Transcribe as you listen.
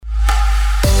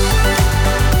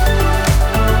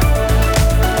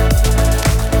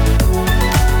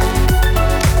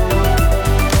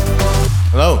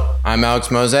I'm Alex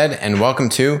Mozed, and welcome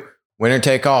to Winner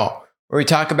Take All, where we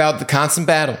talk about the constant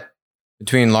battle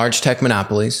between large tech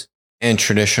monopolies and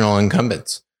traditional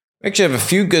incumbents. We actually have a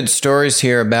few good stories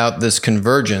here about this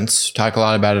convergence. Talk a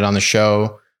lot about it on the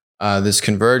show. This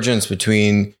convergence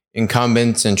between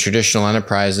incumbents and traditional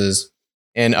enterprises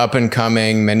and up and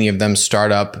coming, many of them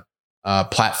startup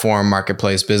platform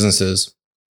marketplace businesses.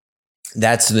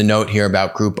 That's the note here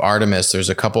about Group Artemis. There's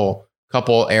a couple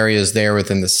areas there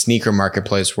within the sneaker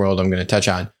marketplace world I'm going to touch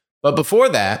on. But before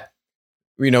that,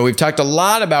 we've talked a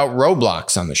lot about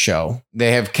Roblox on the show.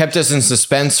 They have kept us in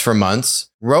suspense for months.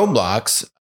 Roblox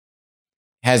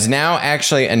has now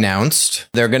actually announced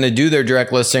they're going to do their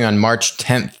direct listing on March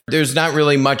 10th. There's not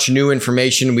really much new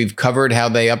information. We've covered how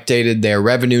they updated their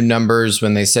revenue numbers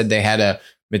when they said they had a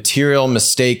material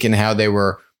mistake in how they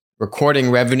were recording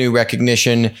revenue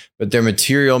recognition, but their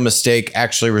material mistake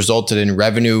actually resulted in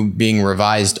revenue being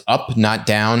revised up, not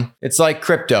down. It's like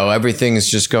crypto. Everything's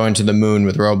just going to the moon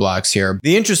with Roblox here.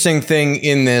 The interesting thing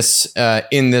in this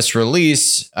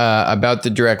release about the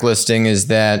direct listing is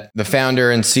that the founder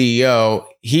and CEO,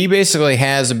 he basically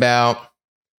has about,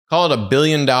 call it $1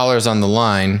 billion on the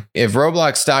line. If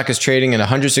Roblox stock is trading at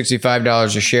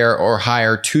 $165 a share or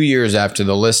higher 2 years after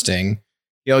the listing,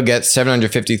 he'll get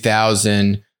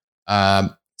 750,000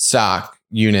 stock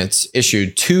units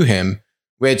issued to him,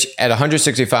 which at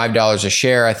 $165 a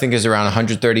share, I think is around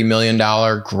 $130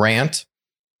 million grant.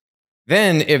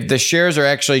 Then if the shares are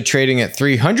actually trading at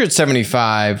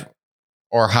 $375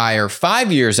 or higher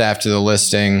 5 years after the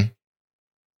listing,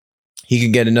 he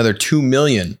could get another 2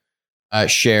 million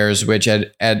shares, which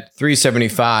at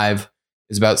 $375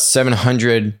 is about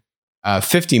 $750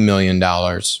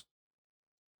 million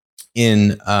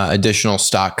in additional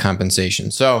stock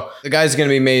compensation. So the guy's going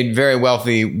to be made very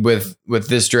wealthy with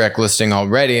this direct listing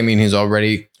already. I mean, he's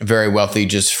already very wealthy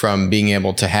just from being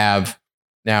able to have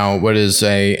now what is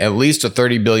at least a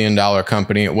 $30 billion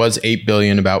company. It was $8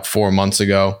 billion about 4 months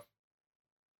ago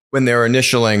when they were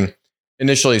initially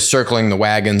circling the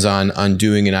wagons on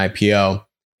doing an IPO,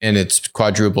 and it's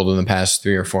quadrupled in the past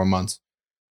 3 or 4 months.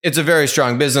 It's a very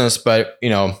strong business, but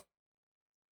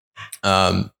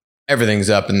everything's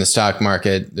up in the stock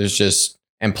market.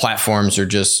 And platforms are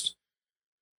just,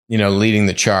 leading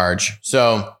the charge.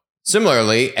 So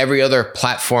similarly, every other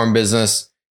platform business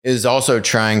is also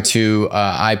trying to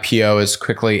IPO as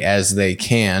quickly as they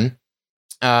can.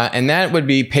 And that would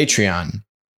be Patreon.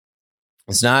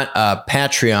 It's not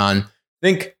Patreon.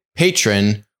 Think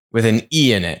patron with an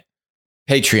E in it.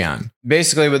 Patreon.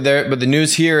 Basically, what the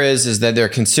news here is that they're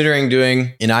considering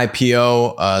doing an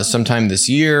IPO sometime this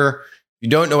year. If you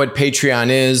don't know what Patreon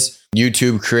is,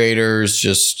 YouTube creators,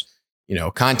 just,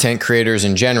 content creators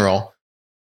in general,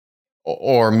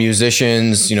 or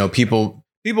musicians, people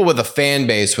with a fan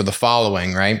base, with a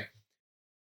following, right?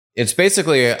 It's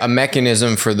basically a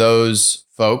mechanism for those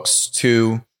folks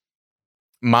to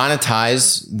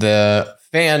monetize the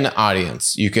fan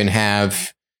audience. You can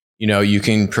have, you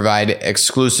can provide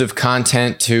exclusive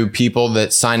content to people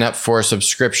that sign up for a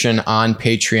subscription on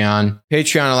Patreon.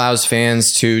 Patreon allows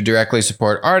fans to directly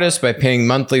support artists by paying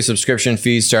monthly subscription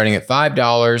fees starting at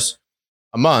 $5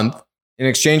 a month in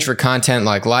exchange for content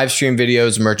like live stream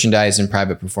videos, merchandise, and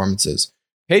private performances.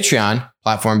 Patreon,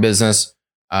 platform business,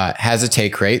 has a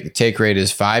take rate. The take rate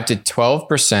is 5 to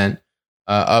 12%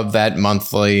 of that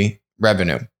monthly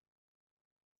revenue.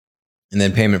 And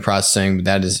then payment processing,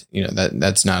 that is,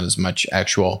 that's not as much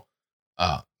actual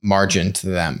margin to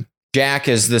them. Jack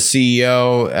is the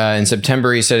CEO. In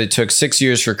September, he said it took 6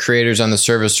 years for creators on the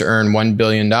service to earn $1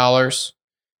 billion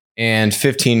and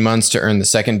 15 months to earn the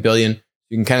second billion.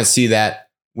 You can kind of see that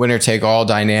winner take all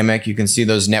dynamic. You can see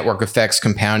those network effects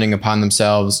compounding upon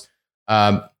themselves.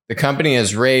 The company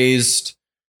has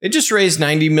they just raised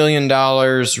 $90 million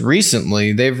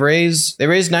recently. They raised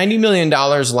 $90 million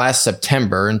last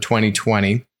September in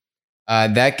 2020.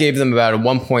 That gave them about a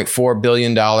 $1.4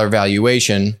 billion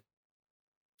valuation.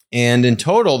 And in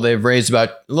total, they've raised about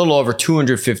a little over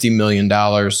 $250 million.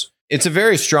 It's a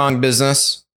very strong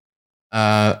business.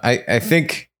 I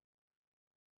think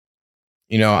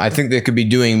they could be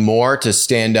doing more to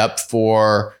stand up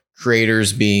for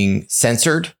creators being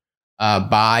censored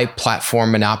by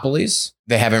platform monopolies.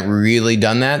 They haven't really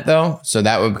done that, though. So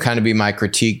that would kind of be my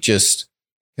critique, just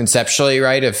conceptually,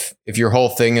 right? If your whole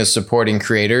thing is supporting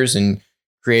creators and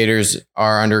creators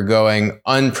are undergoing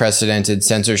unprecedented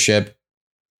censorship.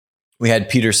 We had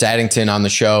Peter Saddington on the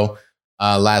show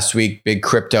last week, big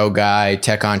crypto guy,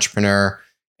 tech entrepreneur.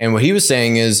 And what he was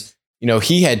saying is,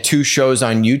 he had 2 shows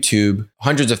on YouTube,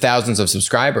 hundreds of thousands of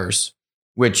subscribers,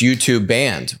 which YouTube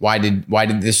banned. Why did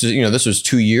this was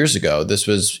 2 years ago. This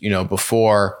was,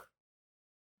 before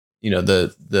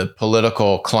the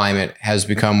political climate has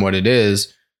become what it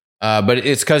is. But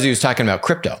it's because he was talking about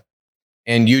crypto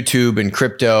and YouTube and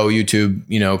crypto. YouTube,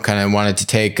 kind of wanted to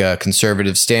take a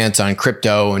conservative stance on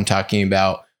crypto and talking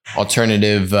about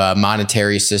alternative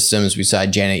monetary systems. We saw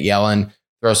Janet Yellen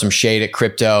throw some shade at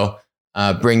crypto,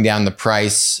 bring down the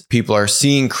price. People are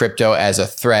seeing crypto as a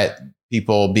threat.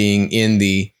 People being in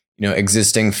the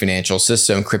existing financial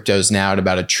system. Crypto is now at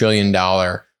about $1 trillion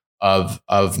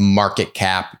of market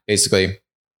cap, basically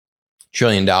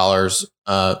 $1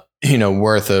 trillion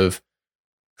worth of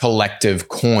collective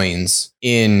coins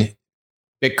in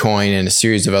Bitcoin and a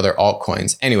series of other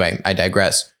altcoins. Anyway, I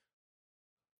digress.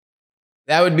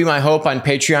 That would be my hope on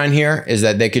Patreon here, is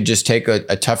that they could just take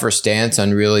a tougher stance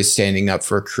on really standing up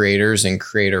for creators and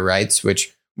creator rights,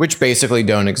 which basically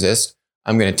don't exist.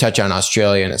 I'm going to touch on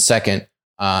Australia in a second.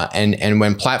 And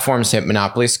when platforms hit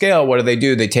monopoly scale, what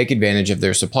do? They take advantage of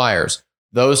their suppliers.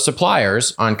 Those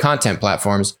suppliers on content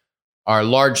platforms are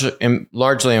largely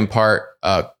in part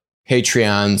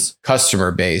Patreon's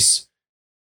customer base.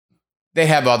 They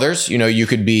have others. You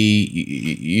could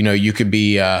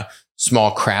be a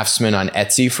small craftsman on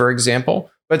Etsy, for example.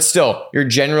 But still, you're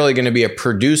generally going to be a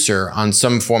producer on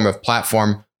some form of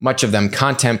platform. Much of them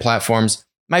content platforms.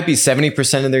 Might be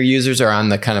 70% of their users are on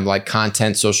the kind of like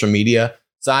content social media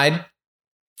side.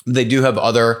 They do have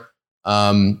other,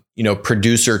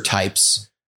 producer types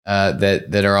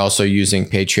that are also using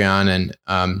Patreon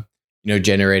and,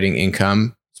 generating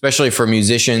income, especially for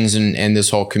musicians and this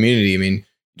whole community. I mean, you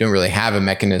don't really have a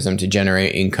mechanism to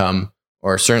generate income,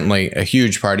 or certainly a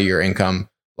huge part of your income,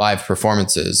 live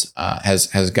performances,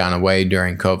 has gone away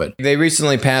during COVID. They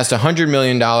recently passed $100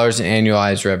 million in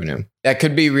annualized revenue. That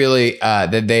could be really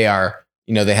that they are,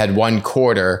 they had one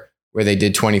quarter where they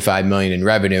did 25 million in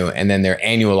revenue, and then they're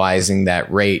annualizing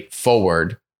that rate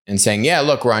forward and saying, yeah,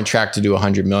 look, we're on track to do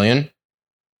 100 million.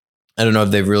 I don't know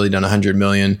if they've really done 100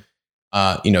 million,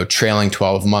 trailing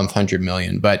 12-month 100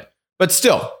 million, but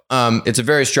still, it's a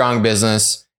very strong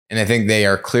business. And I think they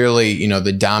are clearly,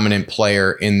 the dominant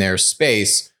player in their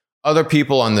space. Other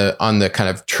people on the kind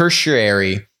of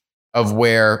tertiary of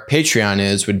where Patreon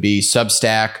is would be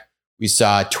Substack. We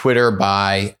saw Twitter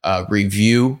buy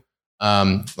Review,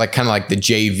 like the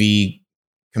JV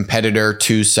competitor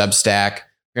to Substack.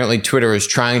 Apparently, Twitter is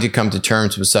trying to come to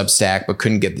terms with Substack, but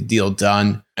couldn't get the deal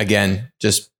done. Again,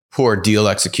 just poor deal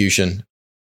execution.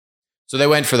 So they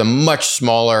went for the much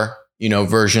smaller,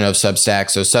 version of Substack.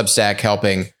 So Substack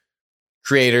helping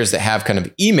creators that have kind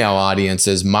of email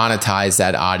audiences monetize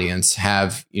that audience,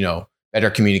 have, better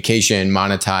communication,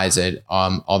 monetize it,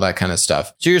 all that kind of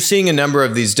stuff. So you're seeing a number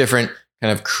of these different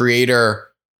kind of creator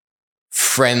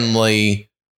friendly,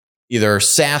 either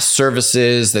SaaS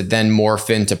services that then morph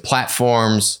into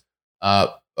platforms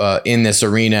in this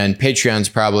arena. And Patreon's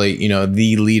probably,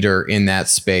 the leader in that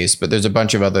space. But there's a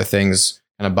bunch of other things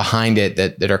kind of behind it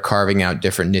that are carving out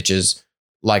different niches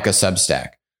like a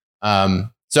Substack.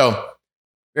 So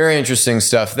very interesting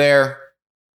stuff there.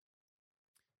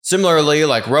 Similarly,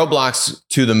 like Roblox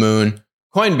to the moon,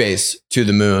 Coinbase to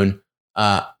the moon.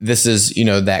 This is,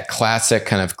 that classic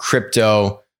kind of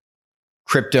crypto,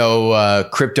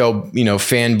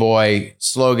 fanboy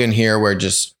slogan here, where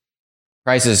just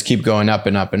prices keep going up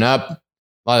and up and up. A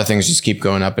lot of things just keep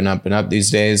going up and up and up these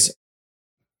days.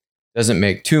 Doesn't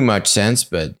make too much sense,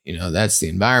 but that's the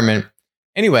environment.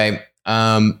 Anyway,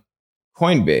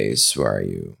 Coinbase, where are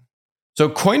you? So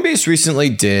Coinbase recently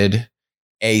did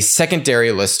a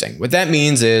secondary listing. What that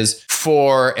means is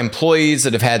for employees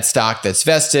that have had stock that's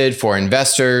vested, for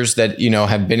investors that,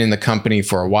 have been in the company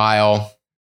for a while,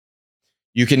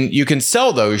 you can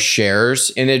sell those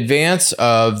shares in advance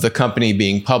of the company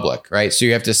being public, right? So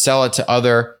you have to sell it to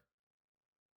other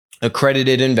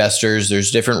accredited investors.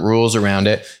 There's different rules around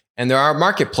it. And there are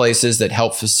marketplaces that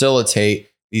help facilitate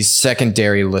these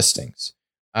secondary listings.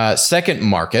 Second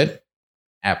Market,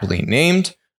 aptly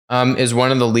named, is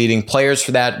one of the leading players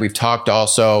for that. We've talked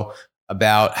also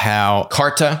about how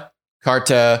Carta,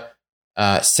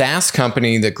 SaaS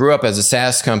company that grew up as a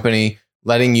SaaS company,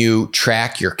 letting you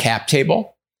track your cap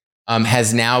table,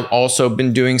 has now also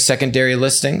been doing secondary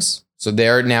listings. So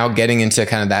they're now getting into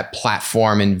kind of that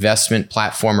investment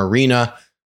platform arena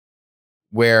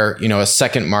where, a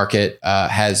Second Market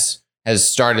has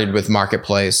started with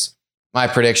Marketplace. My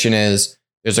prediction is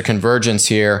there's a convergence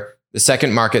here. The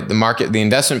Second Market, the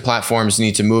investment platforms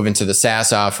need to move into the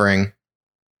SaaS offering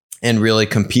and really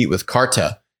compete with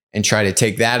Carta and try to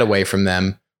take that away from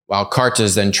them, while Carta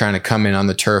is then trying to come in on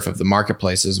the turf of the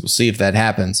marketplaces. We'll see if that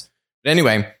happens. But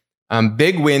anyway,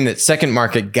 big win that Second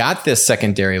Market got this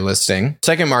secondary listing.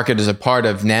 Second Market is a part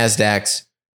of NASDAQ's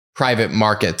private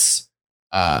markets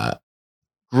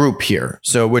group here.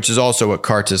 So, which is also what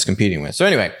Carta is competing with. So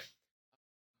anyway,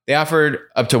 they offered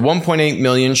up to 1.8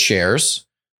 million shares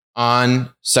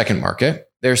on second market.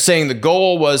 They're saying the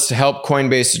goal was to help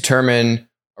Coinbase determine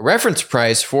a reference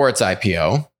price for its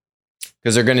IPO,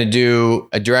 because they're going to do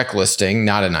a direct listing,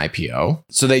 not an IPO.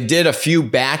 So they did a few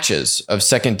batches of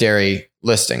secondary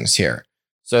listings here.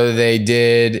 So they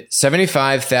did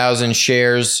 75,000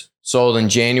 shares sold in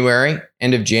January,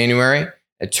 end of January,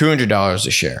 at $200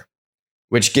 a share,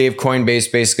 which gave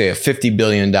Coinbase basically a $50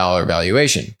 billion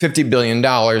valuation. $50 billion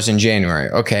in January.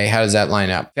 Okay, how does that line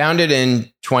up? Founded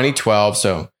in 2012,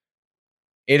 so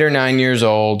 8 or 9 years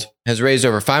old, has raised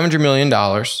over $500 million.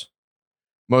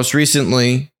 Most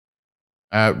recently,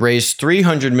 raised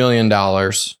 $300 million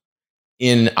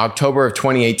in October of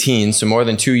 2018, so more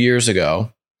than 2 years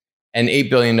ago, an $8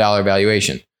 billion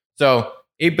valuation. So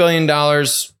 $8 billion,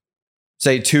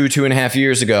 say 2.5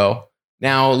 years ago,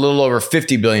 now a little over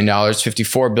 $50 billion,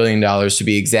 $54 billion to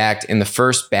be exact, in the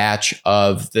first batch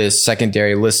of this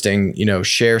secondary listing,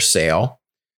 share sale.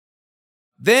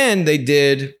 Then they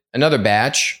did another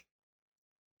batch,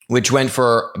 which went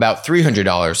for about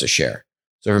 $300 a share.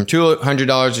 So from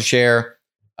 $200 a share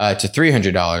to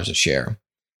 $300 a share.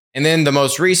 And then the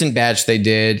most recent batch they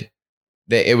did,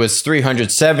 it was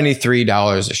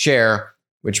 $373 a share,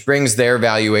 which brings their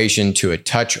valuation to a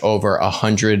touch over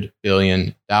 $100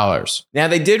 billion. Now,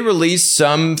 they did release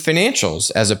some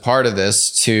financials as a part of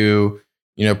this to,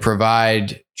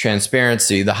 provide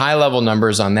transparency. The high-level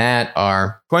numbers on that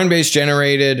are Coinbase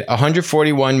generated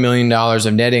 $141 million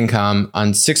of net income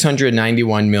on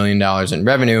 $691 million in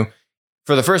revenue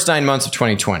for the first 9 months of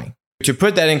 2020. To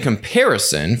put that in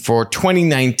comparison, for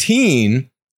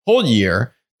 2019 whole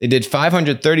year, they did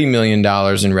 $530 million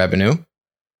in revenue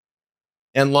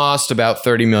and lost about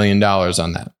 $30 million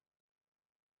on that.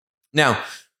 Now,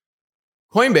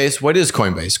 Coinbase, what is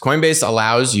Coinbase? Coinbase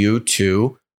allows you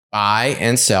to buy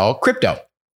and sell crypto.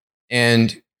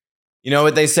 And you know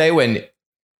what they say,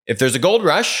 if there's a gold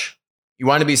rush, you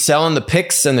want to be selling the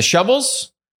picks and the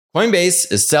shovels?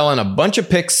 Coinbase is selling a bunch of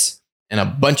picks and a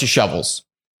bunch of shovels.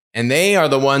 And they are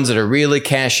the ones that are really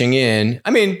cashing in.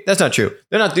 I mean, that's not true.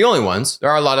 They're not the only ones. There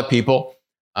are a lot of people.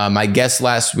 My guest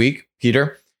last week,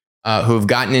 Peter, who've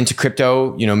gotten into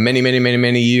crypto,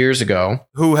 many years ago,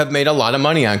 who have made a lot of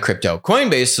money on crypto.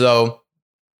 Coinbase, though,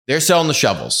 they're selling the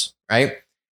shovels, right?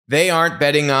 They aren't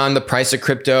betting on the price of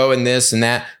crypto and this and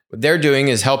that. What they're doing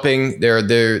is helping. They're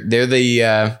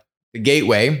the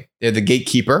gateway. They're the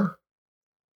gatekeeper,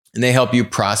 and they help you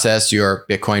process your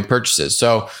Bitcoin purchases.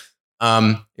 So,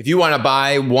 if you want to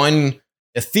buy one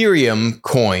Ethereum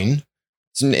coin,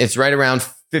 it's right around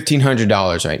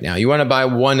 $1,500 right now. You want to buy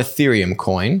one Ethereum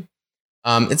coin,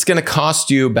 it's going to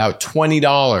cost you about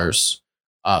 $20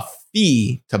 a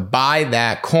fee to buy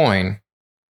that coin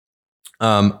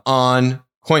on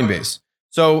Coinbase.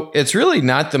 So it's really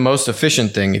not the most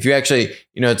efficient thing. If you actually,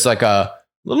 it's like a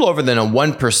little over than a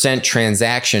 1%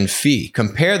 transaction fee.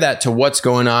 Compare that to what's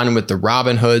going on with the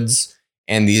Robinhoods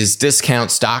and these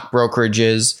discount stock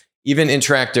brokerages, even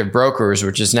Interactive Brokers,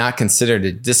 which is not considered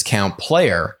a discount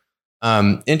player.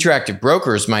 Interactive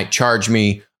Brokers might charge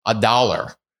me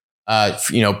 $1,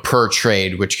 per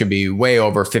trade, which could be way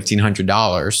over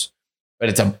 $1,500. But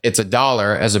it's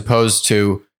 $1 as opposed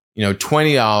to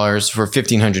 $20 for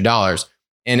 $1,500.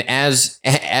 And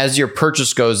as your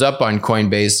purchase goes up on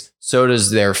Coinbase, so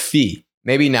does their fee.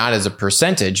 Maybe not as a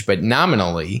percentage, but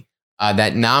nominally,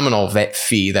 that nominal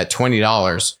fee, that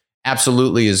 $20,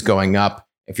 absolutely is going up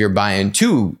if you're buying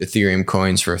 2 Ethereum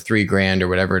coins for $3,000 or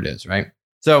whatever it is, right?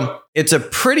 So it's a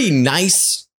pretty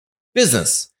nice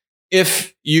business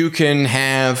if you can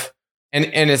have, and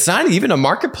it's not even a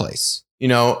marketplace,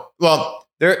 well,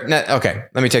 okay,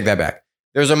 let me take that back.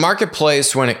 There's a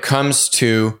marketplace when it comes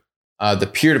to the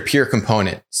peer-to-peer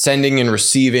component, sending and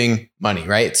receiving money,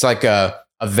 right? It's like a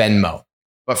Venmo,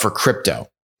 but for crypto.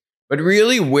 But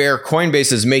really where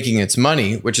Coinbase is making its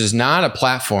money, which is not a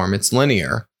platform, it's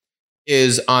linear,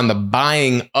 is on the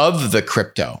buying of the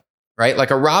crypto, right?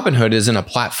 Like a Robinhood isn't a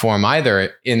platform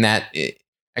either, in that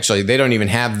actually they don't even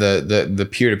have the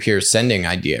peer-to-peer sending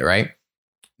idea, right?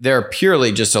 They're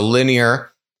purely just a linear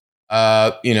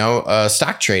a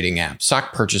stock trading app,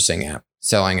 stock purchasing app,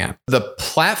 selling app. The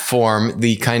platform,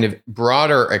 the kind of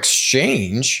broader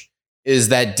exchange, is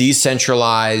that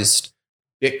decentralized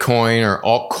Bitcoin or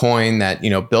altcoin that,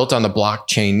 built on the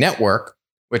blockchain network,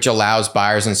 which allows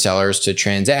buyers and sellers to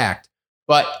transact.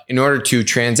 But in order to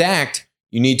transact,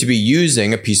 you need to be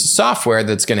using a piece of software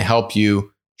that's going to help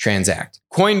you transact.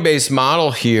 Coinbase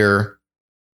model here,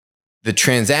 the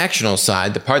transactional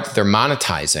side, the part that they're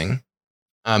monetizing,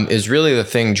 is really the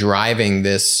thing driving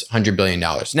this $100 billion.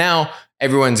 Now,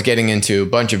 everyone's getting into a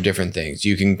bunch of different things.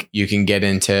 You can get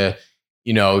into,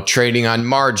 trading on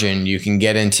margin. You can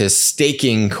get into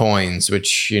staking coins,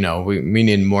 which, we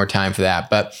need more time for that.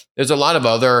 But there's a lot of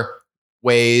other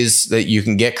ways that you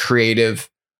can get creative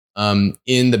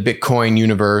in the Bitcoin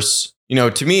universe.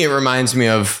 To me, it reminds me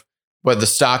of what the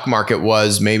stock market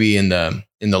was maybe in the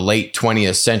late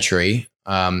 20th century.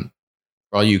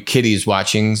 For all you kiddies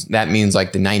watching, that means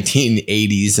like the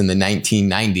 1980s and the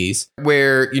 1990s,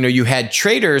 where, you had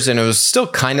traders and it was still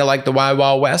kind of like the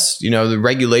Wild West. The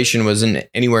regulation wasn't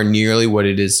anywhere nearly what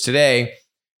it is today.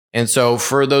 And so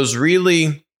for those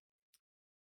really,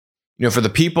 for the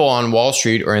people on Wall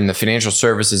Street or in the financial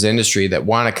services industry that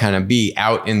want to kind of be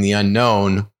out in the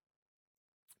unknown,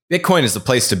 Bitcoin is the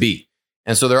place to be.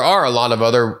 And so there are a lot of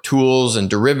other tools and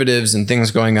derivatives and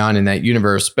things going on in that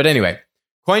universe. But anyway,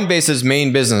 Coinbase's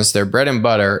main business, their bread and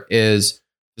butter, is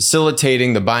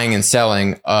facilitating the buying and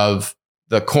selling of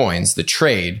the coins, the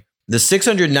trade. They're at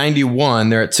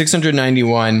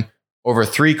 691 over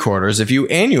 3 quarters. If you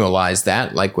annualize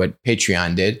that, like what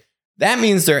Patreon did, that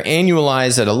means they're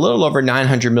annualized at a little over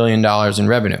 $900 million in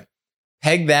revenue.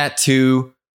 Peg that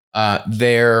to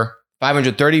their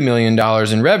 $530 million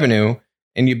in revenue,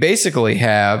 and you basically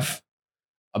have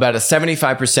about a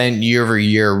 75%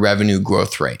 year-over-year revenue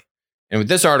growth rate. And what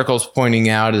this article is pointing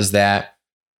out is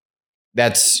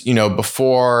that's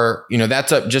before,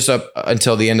 that's up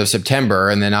until the end of September.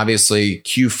 And then obviously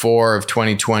Q4 of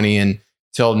 2020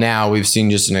 until now, we've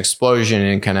seen just an explosion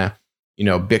in kind of,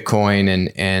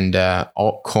 Bitcoin and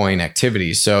altcoin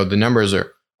activity. So the numbers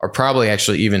are probably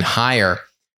actually even higher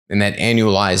than that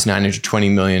annualized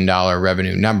 $920 million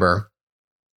revenue number,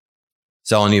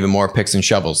 selling even more picks and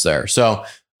shovels there. So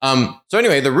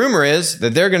anyway, the rumor is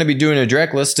that they're going to be doing a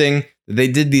direct listing. They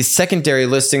did these secondary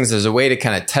listings as a way to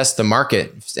kind of test the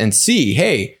market and see,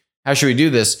 hey, how should we do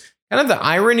this? Kind of the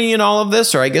irony in all of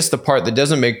this, or I guess the part that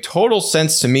doesn't make total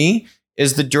sense to me,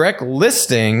 is the direct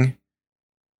listing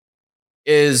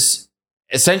is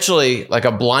essentially like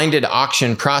a blinded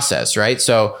auction process, right?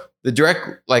 So the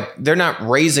direct, they're not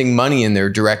raising money in their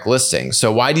direct listing.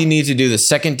 So why do you need to do the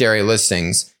secondary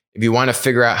listings if you want to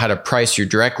figure out how to price your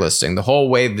direct listing? The whole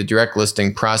way the direct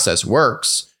listing process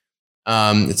works,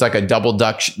 it's like a double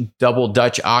Dutch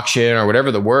auction or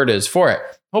whatever the word is for it.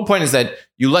 The whole point is that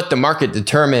you let the market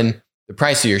determine the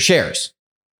price of your shares,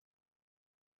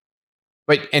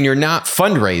 and you're not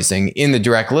fundraising in the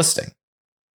direct listing.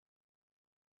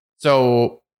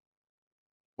 So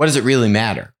what does it really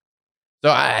matter?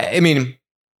 So I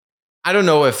don't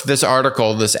know if this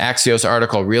Axios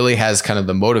article really has kind of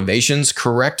the motivations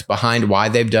correct behind why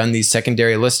they've done these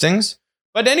secondary listings.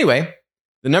 But anyway,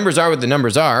 the numbers are what the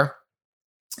numbers are.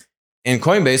 And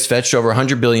Coinbase fetched over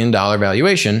 $100 billion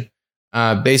valuation.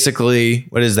 Basically,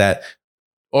 what is that?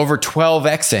 Over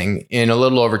 12xing in a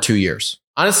little over 2 years.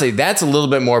 Honestly, that's a little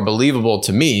bit more believable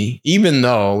to me, even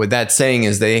though what that's saying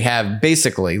is they have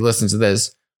basically, listen to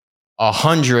this,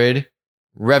 100x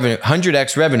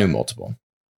revenue multiple.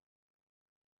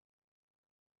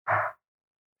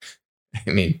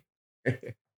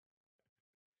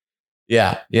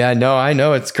 Yeah, no, I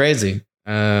know it's crazy.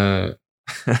 100x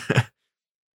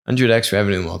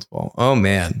revenue multiple. Oh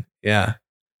man, yeah.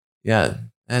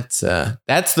 That's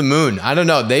the moon. I don't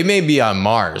know. They may be on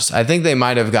Mars. I think they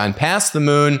might have gone past the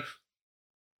moon.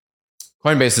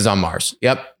 Coinbase is on Mars.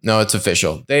 Yep. No, it's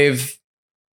official. They've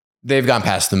gone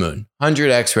past the moon.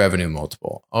 100x revenue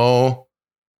multiple. Oh,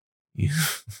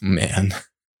 man.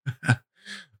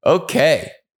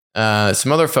 Okay.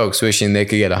 Some other folks wishing they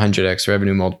could get 100x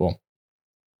revenue multiple.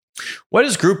 What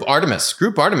is Group Artemis?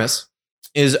 Group Artemis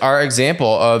is our example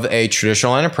of a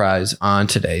traditional enterprise on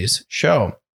today's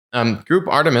show. Group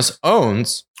Artemis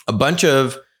owns a bunch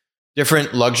of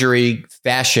different luxury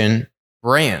fashion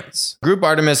brands. Group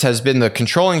Artemis has been the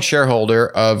controlling shareholder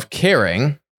of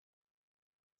Kering.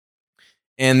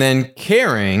 And then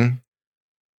Kering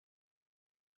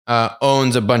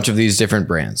owns a bunch of these different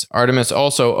brands. Artemis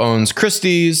also owns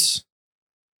Christie's.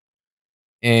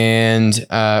 And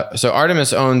so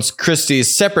Artemis owns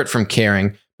Christie's separate from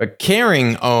Kering. But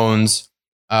Kering owns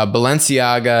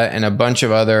Balenciaga and a bunch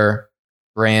of other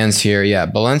brands here. Yeah,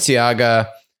 Balenciaga,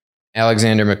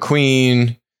 Alexander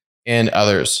McQueen, and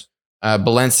others.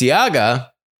 Balenciaga,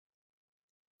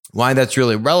 why that's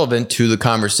really relevant to the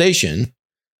conversation.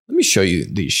 Let me show you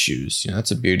these shoes. That's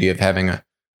the beauty of having a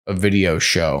video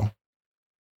show.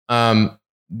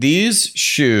 These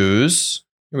shoes,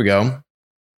 here we go.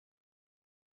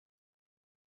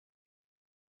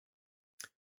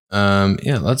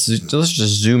 Let's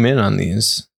just zoom in on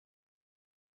these.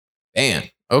 Bam.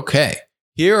 Okay.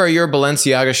 Here are your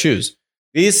Balenciaga shoes.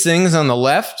 These things on the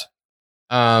left,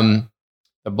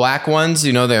 The black ones,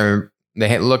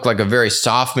 they look like a very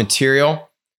soft material.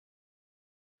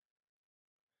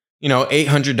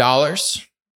 $800.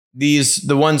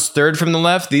 The ones third from the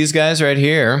left, these guys right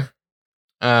here,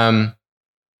 that's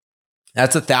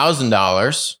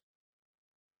 $1,000.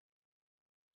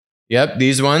 Yep,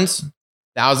 these ones,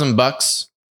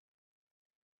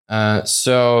 $1,000.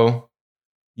 So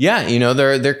yeah,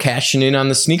 they're cashing in on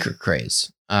the sneaker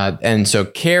craze. And so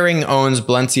Kering owns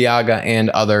Balenciaga and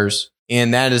others,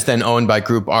 and that is then owned by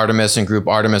Group Artemis, and Group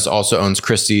Artemis also owns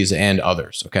Christie's and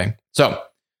others. Okay, so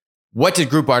what did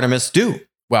Group Artemis do?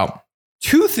 Well,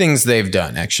 two things they've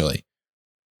done, actually,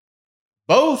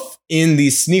 both in the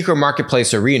sneaker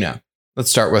marketplace arena. Let's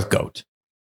start with GOAT.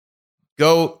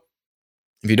 GOAT,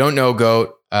 if you don't know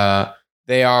GOAT,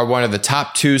 they are one of the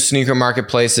top two sneaker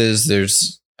marketplaces.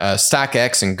 There's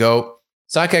StockX and GOAT.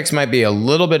 StockX might be a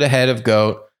little bit ahead of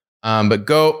GOAT, but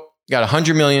GOAT got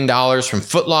 $100 million from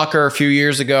Foot Locker a few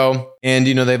years ago. And,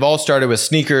 they've all started with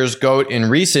sneakers. GOAT in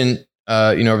recent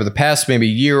over the past maybe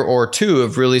year or two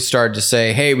have really started to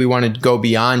say, hey, we want to go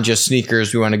beyond just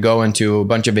sneakers. We want to go into a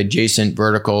bunch of adjacent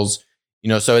verticals,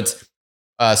 so it's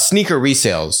sneaker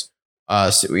resales.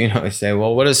 They say,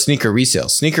 well, what is sneaker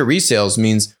resales? Sneaker resales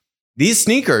means these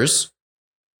sneakers,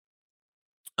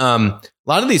 a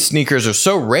lot of these sneakers are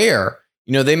so rare,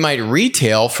 they might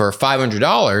retail for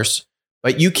 $500,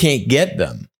 but you can't get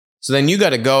them. So then you got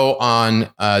to go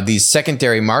on these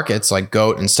secondary markets like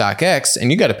GOAT and StockX,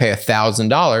 and you got to pay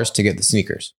 $1,000 to get the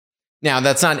sneakers. Now,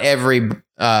 that's not every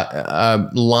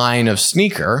line of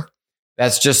sneaker.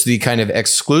 That's just the kind of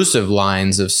exclusive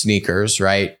lines of sneakers,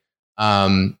 right?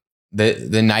 The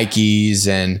Nikes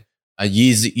and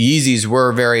Yeezys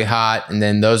were very hot, and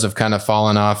then those have kind of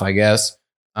fallen off, I guess.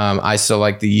 I still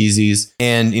like the Yeezys.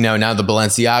 And, now the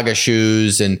Balenciaga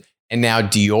shoes, and now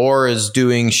Dior is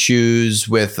doing shoes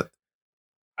with,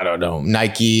 I don't know,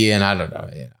 Nike, and I don't know.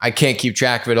 I can't keep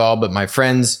track of it all, but my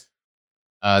friends,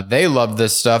 they love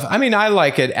this stuff. I mean, I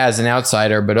like it as an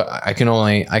outsider, but I can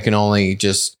only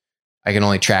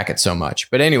track it so much.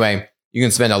 But anyway, you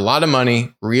can spend a lot of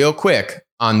money real quick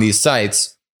on these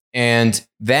sites, and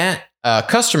that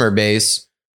customer base,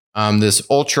 this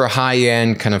ultra high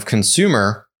end kind of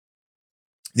consumer,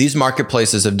 these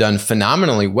marketplaces have done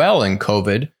phenomenally well in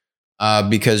COVID.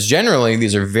 Because generally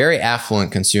these are very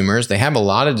affluent consumers. They have a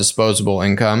lot of disposable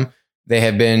income. They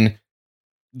have been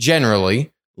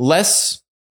generally less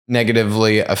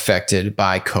negatively affected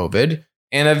by COVID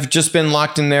and have just been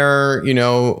locked in their,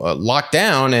 locked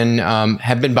down and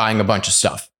have been buying a bunch of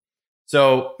stuff.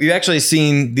 So we've actually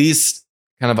seen these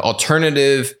kind of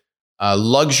alternative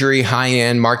luxury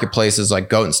high-end marketplaces like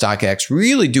GOAT and StockX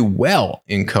really do well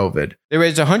in COVID. They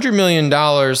raised $100 million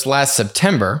last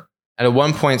September at a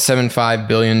 $1.75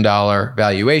 billion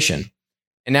valuation.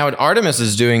 And now what Artemis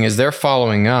is doing is they're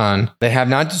following on. They have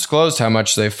not disclosed how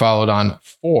much they followed on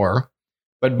for,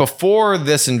 but before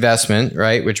this investment,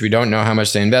 right, which we don't know how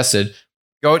much they invested,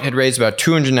 GOAT had raised about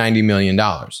 $290 million.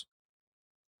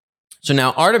 So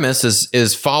now Artemis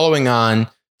is following on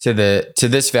to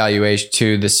this valuation,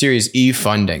 to the Series E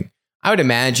funding. I would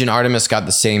imagine Artemis got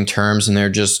the same terms and they're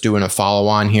just doing a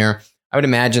follow-on here. I would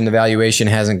imagine the valuation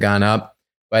hasn't gone up.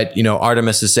 But,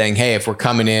 Artemis is saying, hey, if we're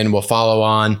coming in, we'll follow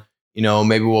on,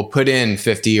 maybe we'll put in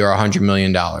 $50 or $100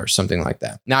 million, something like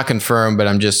that. Not confirmed, but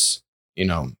I'm just,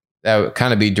 that would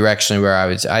kind of be directionally where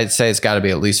I'd say it's got to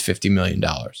be at least $50 million.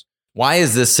 Why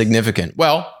is this significant?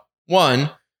 Well, one,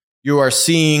 you are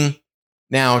seeing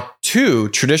now two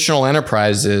traditional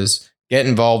enterprises get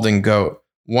involved in GOAT.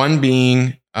 One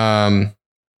being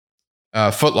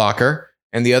Foot Locker,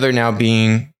 and the other now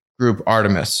being Group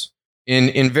Artemis.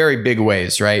 In very big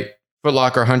ways, right? Foot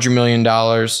Locker, $100 million.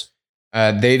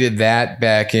 They did that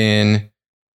back in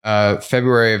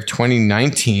February of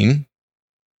 2019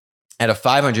 at a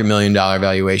 $500 million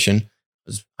valuation.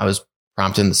 I was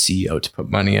prompting the CEO to put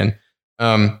money in.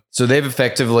 So they've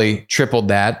effectively tripled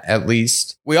that, at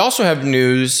least. We also have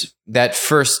news that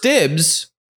 1stDibs,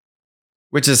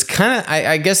 which is kind of,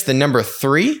 I guess, the number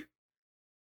 3.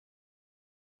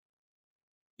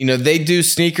 They do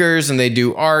sneakers and they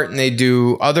do art and they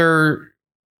do other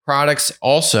products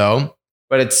also,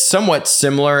 but it's somewhat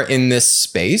similar in this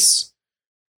space.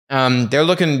 They're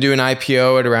looking to do an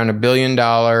IPO at around $1 billion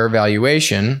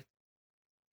valuation.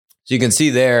 So you can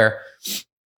see there,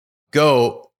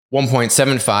 GOAT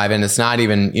 1.75, and it's not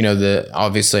even,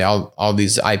 obviously all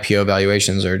these IPO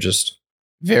valuations are just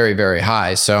very, very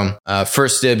high. So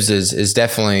 1stDibs is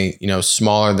definitely,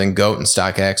 smaller than GOAT and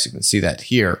StockX. You can see that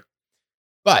here.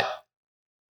 But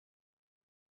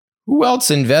who else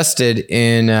invested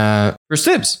in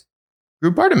 1stDibs?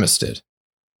 Group Artemis did.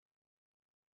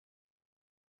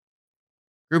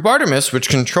 Group Artemis, which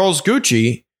controls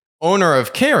Gucci, owner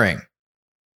of Kering.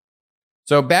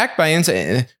 So backed by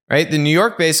right, the New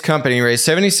York-based company raised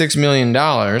 $76 million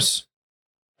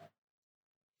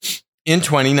in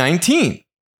 2019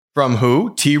 from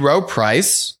who? T. Rowe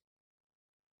Price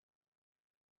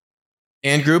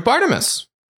and Group Artemis.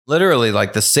 Literally,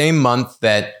 like the same month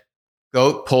that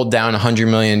GOAT pulled down $100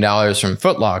 million from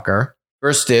Foot Locker,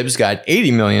 1stDibs got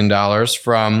 $80 million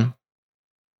from,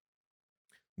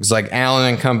 it was like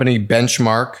Allen and Company,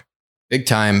 Benchmark, big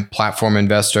time platform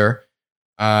investor,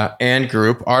 and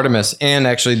Group Artemis, and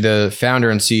actually the founder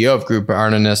and CEO of Group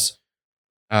Artemis,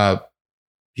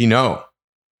 Pinault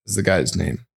is the guy's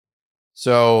name.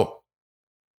 So,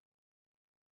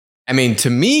 I mean,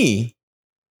 to me,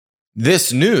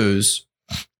 this news,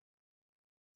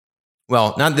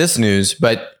 well, not this news,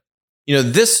 but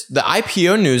the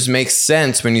IPO news makes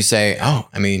sense when you say, oh,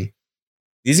 I mean,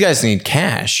 these guys need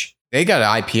cash. They got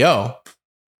an IPO.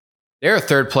 They're a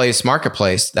third place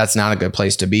marketplace. That's not a good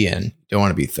place to be in. You don't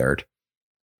want to be third.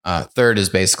 Third is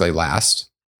basically last.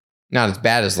 Not as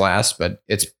bad as last, but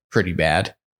it's pretty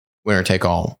bad. Winner take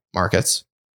all markets.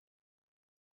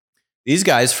 These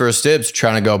guys, 1stDibs,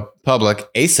 trying to go public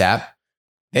ASAP.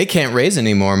 They can't raise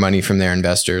any more money from their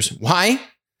investors. Why?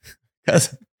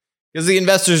 Because the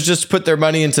investors just put their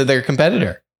money into their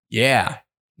competitor. Yeah,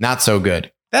 not so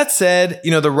good. That said,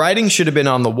 the writing should have been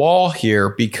on the wall here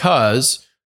because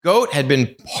GOAT had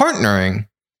been partnering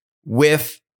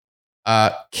with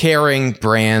Kering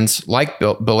brands like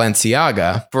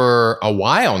Balenciaga for a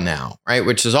while now, right?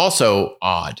 Which is also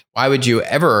odd. Why would you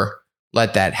ever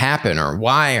let that happen, or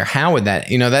why, or how would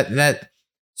that?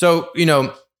 So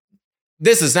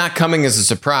this is not coming as a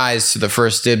surprise to the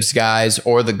 1stDibs guys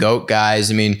or the GOAT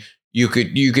guys. I mean, you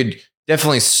could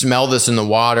definitely smell this in the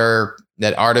water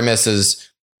that Artemis is,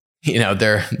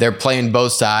 they're playing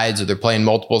both sides, or they're playing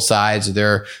multiple sides,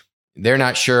 or they're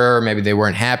not sure. Maybe they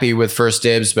weren't happy with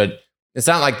 1stDibs, but it's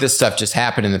not like this stuff just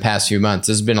happened in the past few months.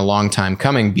 This has been a long time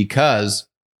coming, because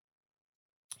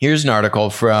here's an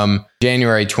article from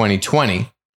January 2020.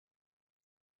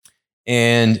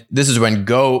 And this is when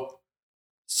GOAT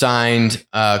signed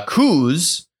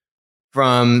Kuz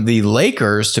from the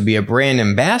Lakers to be a brand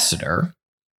ambassador.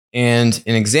 And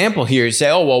an example here, you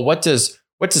say, oh, well, what does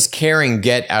Kering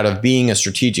get out of being a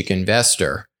strategic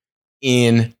investor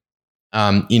in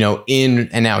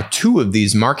and now two of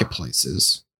these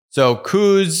marketplaces? So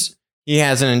Kuz, he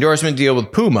has an endorsement deal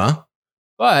with Puma,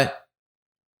 but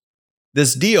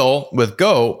this deal with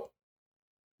GOAT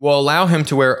will allow him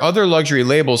to wear other luxury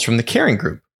labels from the Kering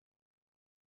Group,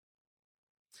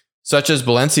 such as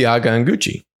Balenciaga and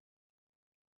Gucci.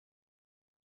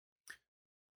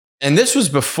 And this was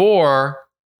before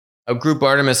a Group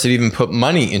Artemis had even put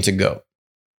money into GOAT.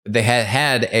 They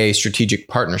had a strategic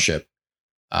partnership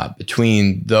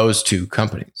between those two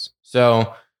companies.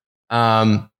 So,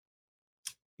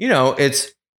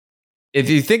 it's, if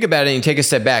you think about it and you take a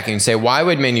step back and you say, why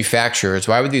would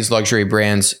these luxury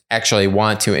brands actually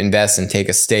want to invest and take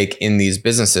a stake in these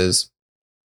businesses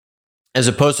as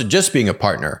opposed to just being a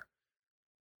partner?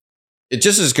 It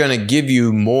just is going to give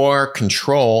you more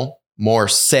control, more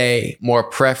say, more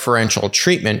preferential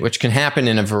treatment, which can happen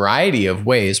in a variety of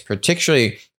ways,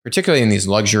 particularly in these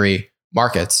luxury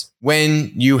markets.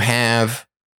 When you have,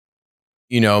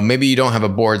 maybe you don't have a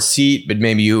board seat, but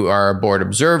maybe you are a board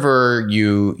observer.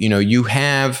 You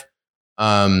have,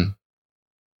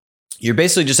 you're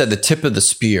basically just at the tip of the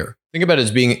spear. Think about it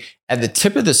as being at the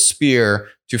tip of the spear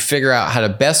to figure out how to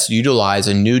best utilize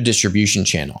a new distribution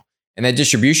channel. And that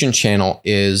distribution channel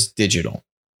is digital,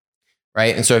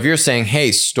 right? And so if you're saying,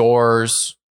 hey,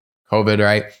 stores, COVID,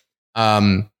 right,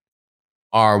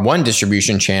 are one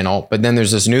distribution channel, but then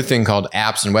there's this new thing called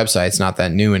apps and websites. Not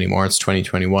that new anymore. It's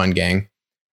 2021, gang.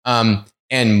 And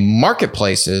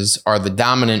marketplaces are the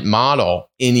dominant model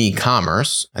in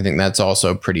e-commerce. I think that's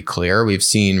also pretty clear. We've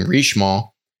seen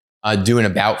Richemont do an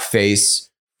about face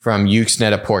from Yoox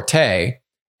Net-a-Porter,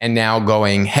 and now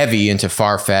going heavy into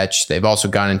Farfetch. They've also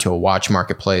gone into a watch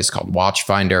marketplace called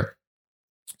Watchfinder.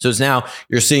 So it's now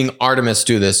you're seeing Artemis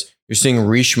do this. You're seeing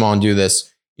Richemont do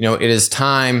this. It is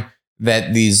time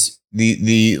that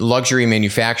the luxury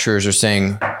manufacturers are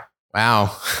saying,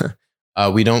 wow,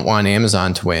 we don't want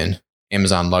Amazon to win,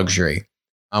 Amazon luxury.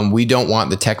 We don't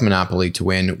want the tech monopoly to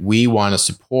win. We want to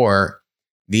support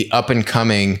the up and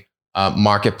coming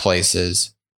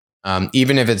marketplaces.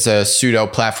 Even if it's a pseudo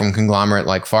platform conglomerate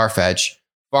like Farfetch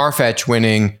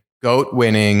winning, GOAT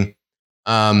winning,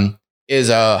 is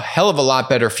a hell of a lot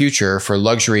better future for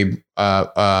luxury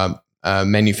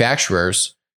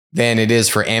manufacturers than it is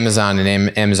for Amazon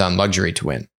and Amazon luxury to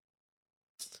win.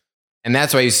 And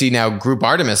that's why you see now Group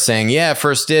Artemis saying, yeah,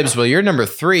 first dibs. Well, you're number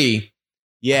 3.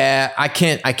 Yeah, I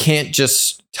can't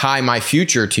just tie my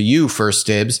future to you, first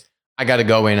dibs. I got to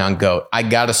go in on GOAT. I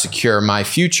got to secure my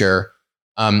future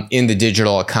in the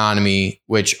digital economy,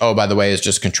 which, oh, by the way, is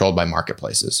just controlled by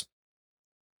marketplaces.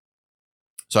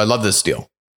 So I love this deal.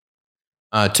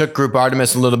 Took Group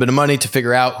Artemis a little bit of money to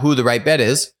figure out who the right bet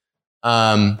is.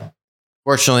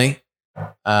 Fortunately,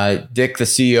 Dick, the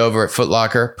CEO over at Foot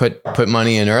Locker, put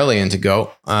money in early into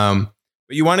GOAT. But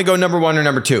you want to go number 1 or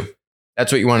number 2.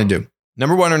 That's what you want to do.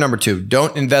 Number 1 or number 2.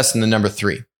 Don't invest in the number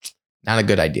 3. Not a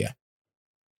good idea.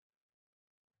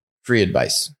 Free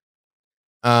advice.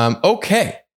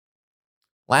 Okay.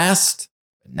 Last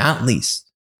but not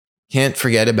least, can't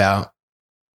forget about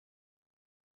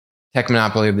tech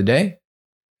monopoly of the day,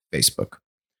 Facebook.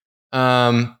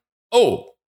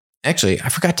 Actually, I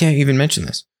forgot to even mention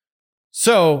this.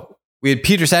 So we had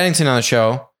Peter Saddington on the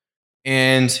show,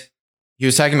 and he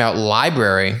was talking about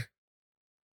LBRY.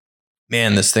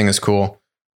 Man, this thing is cool.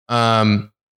 So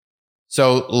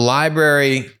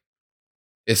LBRY,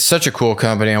 it's such a cool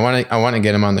company. I want to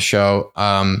get him on the show.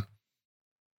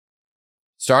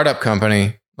 Startup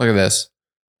company. Look at this.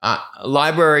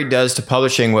 LBRY does to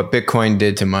publishing what Bitcoin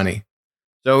did to money.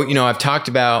 So, I've talked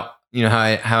about,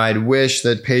 how I'd wish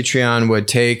that Patreon would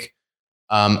take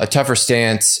a tougher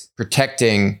stance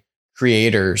protecting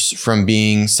creators from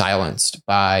being silenced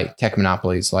by tech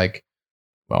monopolies, like,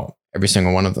 well, every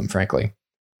single one of them, frankly.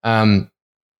 So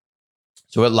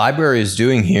what LBRY is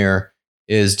doing here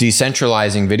is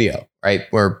decentralizing video, right?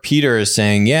 Where Peter is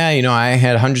saying, yeah, I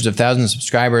had hundreds of thousands of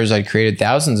subscribers. I created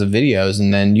thousands of videos,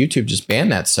 and then YouTube just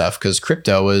banned that stuff because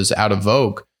crypto was out of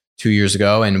vogue 2 years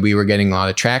ago, and we were getting a lot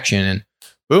of traction, and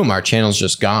boom, our channel's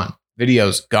just gone.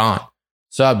 Videos gone.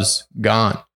 Subs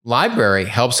gone. LBRY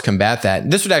helps combat that.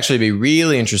 This would actually be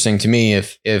really interesting to me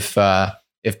if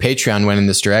Patreon went in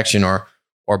this direction or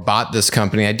bought this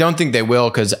company. I don't think they will,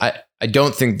 because I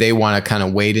don't think they want to kind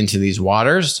of wade into these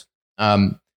waters.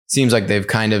 Seems like they've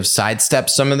kind of sidestepped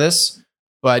some of this,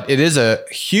 but it is a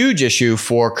huge issue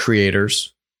for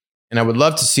creators. And I would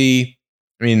love to see,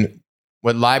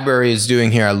 what LBRY is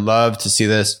doing here. I love to see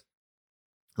this.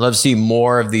 I love to see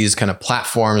more of these kind of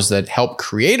platforms that help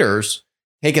creators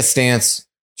take a stance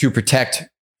to protect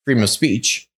freedom of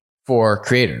speech for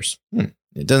creators.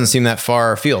 It doesn't seem that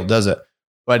far afield, does it?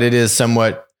 But it is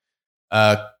somewhat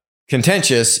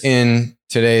contentious in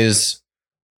today's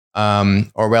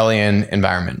Orwellian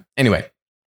environment. Anyway,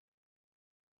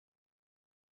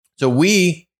 so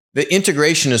the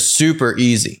integration is super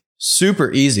easy.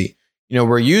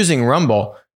 We're using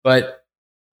Rumble, but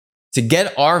to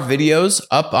get our videos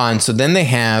up on, so then they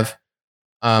have,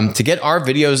 to get our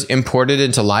videos imported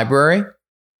into LBRY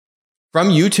from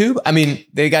YouTube.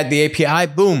 They got the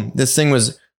API, boom, this thing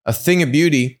was a thing of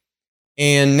beauty.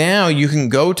 And now you can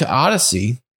go to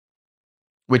Odysee,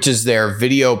 which is their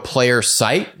video player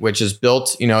site, which is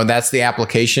built, that's the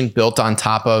application built on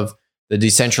top of the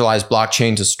decentralized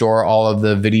blockchain to store all of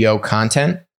the video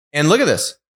content. And look at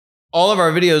this. All of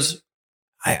our videos,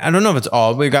 I don't know if it's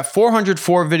all, we've got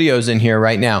 404 videos in here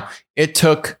right now. It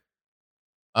took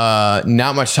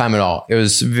not much time at all. It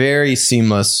was very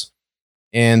seamless.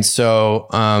 And so,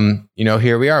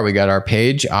 here we are. We got our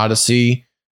page, Odysee,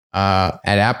 at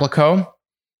Applico.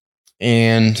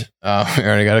 And we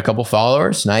already got a couple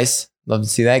followers. Nice. Love to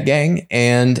see that, gang.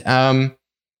 And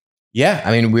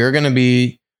we're going to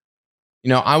be,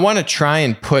 I want to try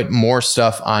and put more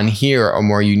stuff on here, or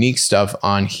more unique stuff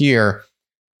on here,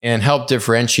 and help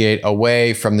differentiate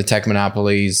away from the tech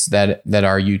monopolies that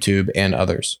are YouTube and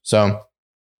others. So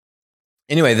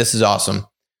anyway, this is awesome.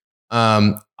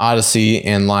 Odysee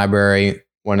and LBRY,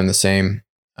 one and the same,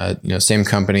 same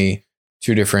company,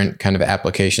 two different kind of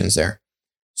applications there.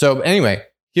 So anyway,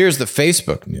 here's the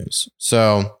Facebook news.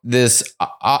 So this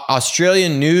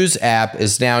Australian news app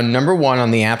is now number 1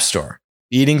 on the App Store,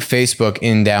 beating Facebook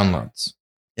in downloads.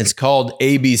 It's called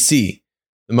ABC,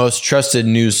 the most trusted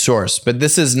news source. But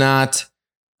this is not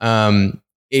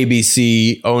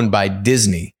ABC owned by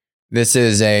Disney. This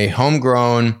is a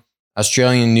homegrown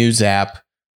Australian news app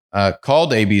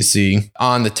called ABC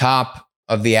on the top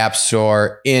of the App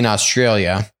Store in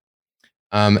Australia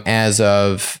as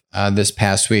of this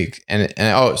past week. Here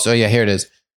it is.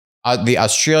 The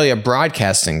Australia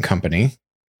Broadcasting Company,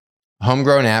 a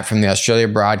homegrown app from the Australia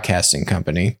Broadcasting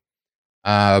Company,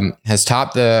 has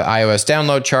topped the iOS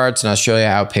download charts in Australia,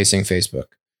 outpacing Facebook.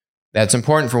 That's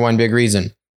important for one big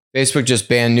reason. Facebook just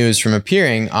banned news from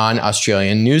appearing on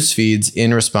Australian news feeds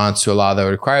in response to a law that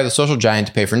would require the social giant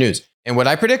to pay for news. And what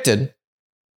I predicted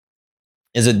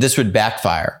is that this would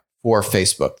backfire for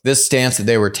Facebook, this stance that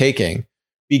they were taking,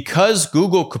 because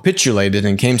Google capitulated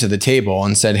and came to the table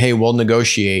and said, hey, we'll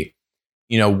negotiate,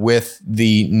 with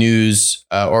the news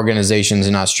organizations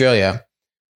in Australia,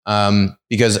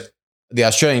 because the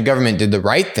Australian government did the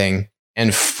right thing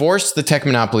and forced the tech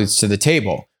monopolies to the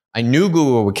table. I knew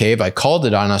Google would cave. I called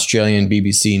it on Australian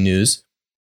BBC News,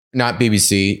 not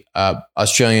BBC,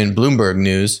 Australian Bloomberg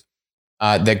News,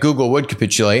 that Google would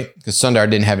capitulate because Sundar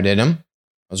didn't have it in him.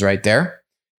 I was right there.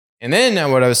 And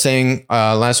then what I was saying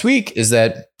last week is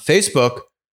that Facebook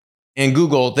and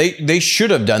Google, they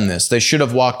should have done this. They should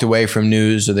have walked away from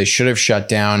news, or they should have shut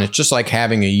down. It's just like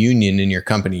having a union in your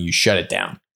company. You shut it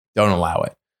down. Don't allow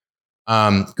it.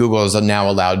 Google has now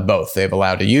allowed both. They've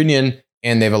allowed a union,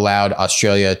 and they've allowed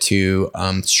Australia to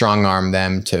strong arm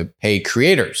them to pay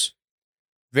creators.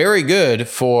 Very good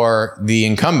for the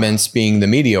incumbents being the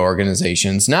media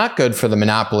organizations, not good for the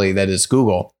monopoly that is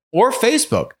Google or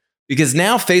Facebook, because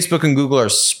now Facebook and Google are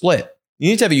split. You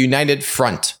need to have a united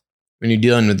front when you're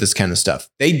dealing with this kind of stuff.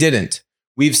 They didn't.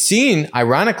 We've seen,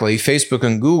 ironically, Facebook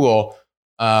and Google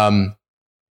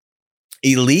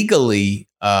illegally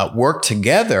work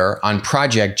together on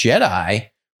Project Jedi,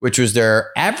 which was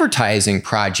their advertising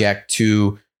project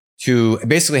to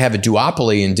basically have a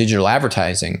duopoly in digital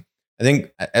advertising. I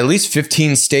think at least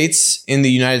 15 states in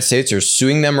the United States are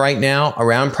suing them right now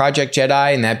around Project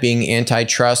Jedi, and that being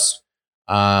antitrust.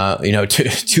 Two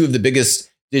of the biggest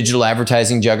digital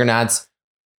advertising juggernauts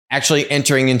actually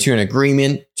entering into an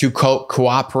agreement to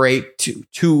cooperate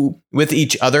with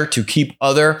each other to keep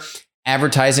other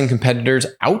advertising competitors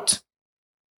out.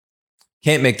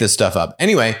 Can't make this stuff up.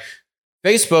 Anyway,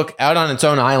 Facebook, out on its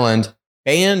own island,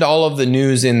 banned all of the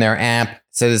news in their app,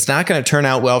 said it's not going to turn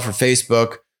out well for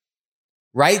Facebook.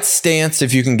 Right stance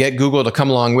if you can get Google to come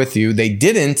along with you. They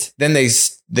didn't. Then they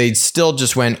still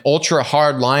just went ultra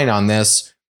hard line on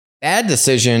this. Bad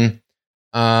decision.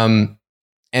 And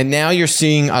now you're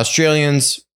seeing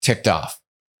Australians ticked off.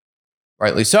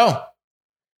 Rightly so.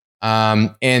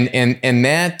 And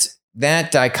that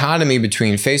dichotomy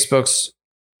between Facebook's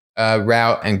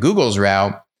route and Google's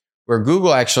route, where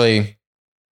Google actually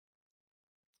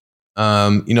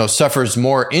suffers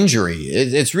more injury.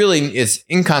 It's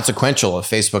inconsequential if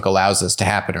Facebook allows this to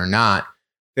happen or not.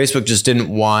 Facebook just didn't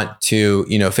want to,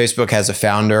 Facebook has a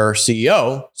founder,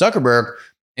 CEO, Zuckerberg,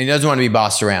 and he doesn't want to be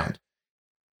bossed around.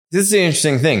 This is the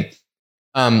interesting thing.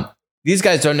 These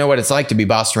guys don't know what it's like to be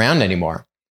bossed around anymore.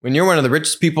 When you're one of the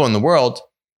richest people in the world,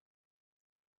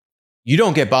 you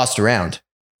don't get bossed around.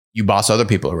 You boss other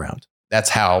people around. That's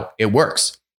how it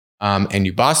works. And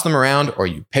you boss them around, or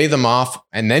you pay them off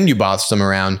and then you boss them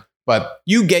around, but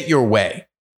you get your way.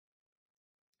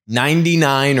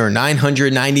 99 or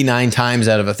 999 times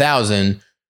out of 1,000,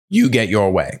 you get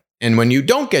your way. And when you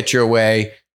don't get your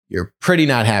way, you're pretty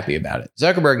not happy about it.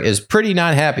 Zuckerberg is pretty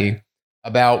not happy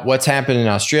about what's happened in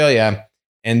Australia.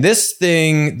 And this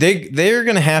thing, they're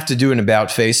going to have to do an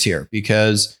about face here,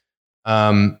 because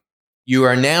you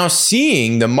are now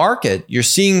seeing the market. You're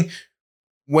seeing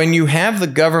when you have the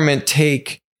government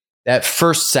take that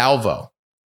first salvo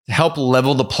to help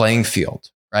level the playing field,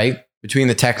 right, between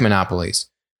the tech monopolies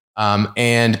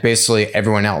and basically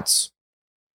everyone else.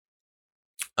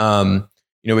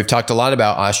 We've talked a lot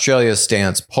about Australia's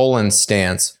stance, Poland's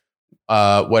stance,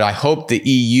 what I hope the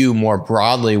EU more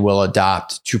broadly will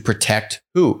adopt to protect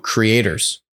who?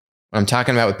 Creators. What I'm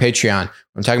talking about with Patreon, what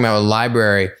I'm talking about with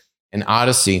Library and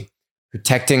Odyssey,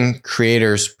 protecting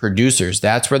creators, producers.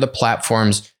 That's where the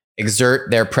platforms exert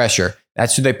their pressure.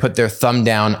 That's who they put their thumb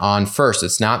down on first.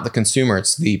 It's not the consumer,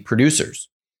 it's the producers.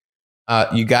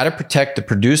 You got to protect the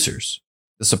producers,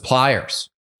 the suppliers.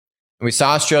 And we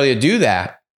saw Australia do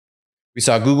that. We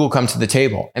saw Google come to the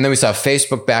table, and then we saw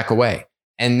Facebook back away.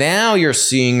 And now you're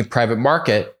seeing the private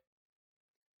market,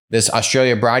 this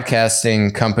Australia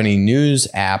Broadcasting Company news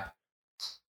app,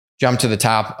 jump to the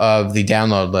top of the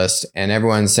download list, and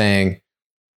everyone's saying,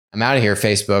 I'm out of here,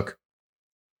 Facebook.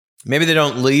 Maybe they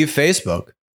don't leave Facebook,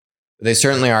 but they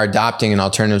certainly are adopting an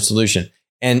alternative solution.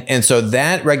 And so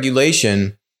that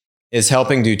regulation is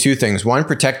helping do two things. One,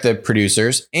 protect the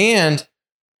producers, and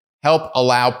help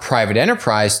allow private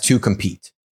enterprise to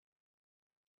compete,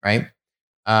 right?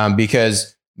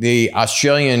 Because the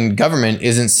Australian government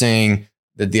isn't saying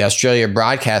that the Australia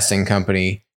Broadcasting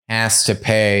Company has to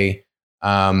pay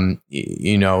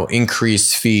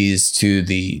increased fees to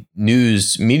the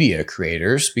news media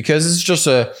creators, because it's just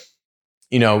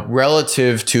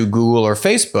relative to Google or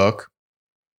Facebook,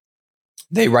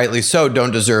 they rightly so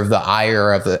don't deserve the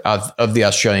ire of the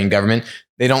Australian government.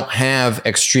 They don't have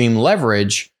extreme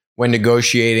leverage when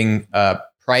negotiating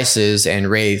prices and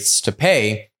rates to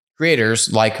pay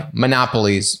creators like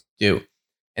monopolies do.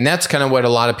 And that's kind of what a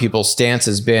lot of people's stance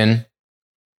has been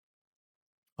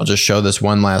I'll just show this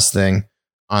one last thing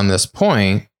on this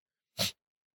point,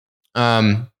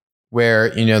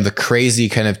 where, you know, the crazy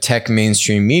kind of tech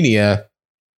mainstream media,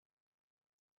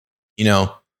 you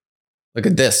know, look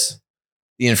at this,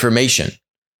 the information.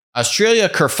 Australia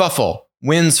kerfuffle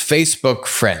wins Facebook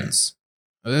friends.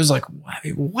 It was like,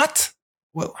 what?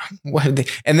 What did they?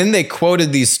 And then they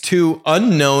quoted these two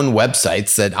unknown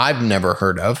websites that I've never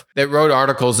heard of that wrote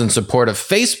articles in support of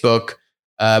Facebook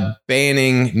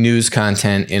banning news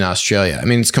content in Australia. I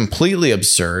mean, it's completely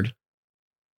absurd.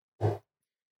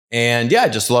 And yeah, I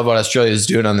just love what Australia is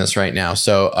doing on this right now.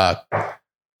 So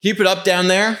keep it up down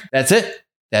there. That's it.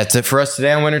 That's it for us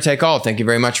today on Winner Take All. Thank you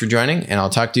very much for joining, and I'll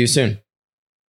talk to you soon.